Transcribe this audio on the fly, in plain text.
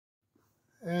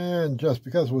And just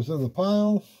because it was in the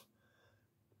pile,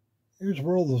 here's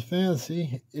World of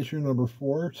Fantasy, issue number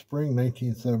 4, spring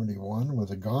 1971,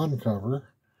 with a Gone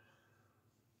cover.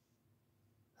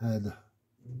 Had a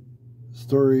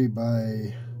story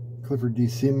by Clifford D.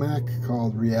 Simak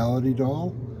called Reality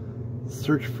Doll.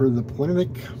 Search for the Planet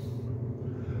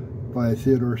by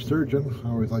Theodore Sturgeon. I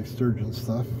always like Sturgeon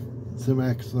stuff.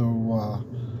 Simak's no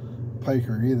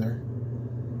piker either.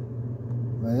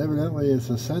 But evidently it's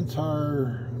a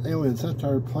centaur, alien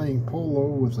centaur playing polo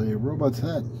with a robot's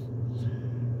head.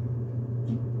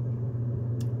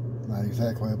 Not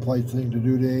exactly a polite thing to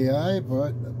do to AI,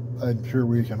 but I'm sure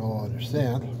we can all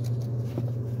understand.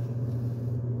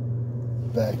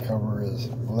 Back cover is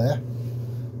bleh.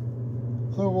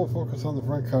 So we'll focus on the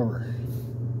front cover.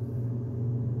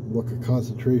 Look at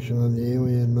concentration on the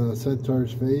alien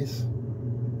centaur's face.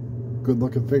 Good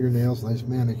looking fingernails, nice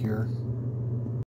manicure.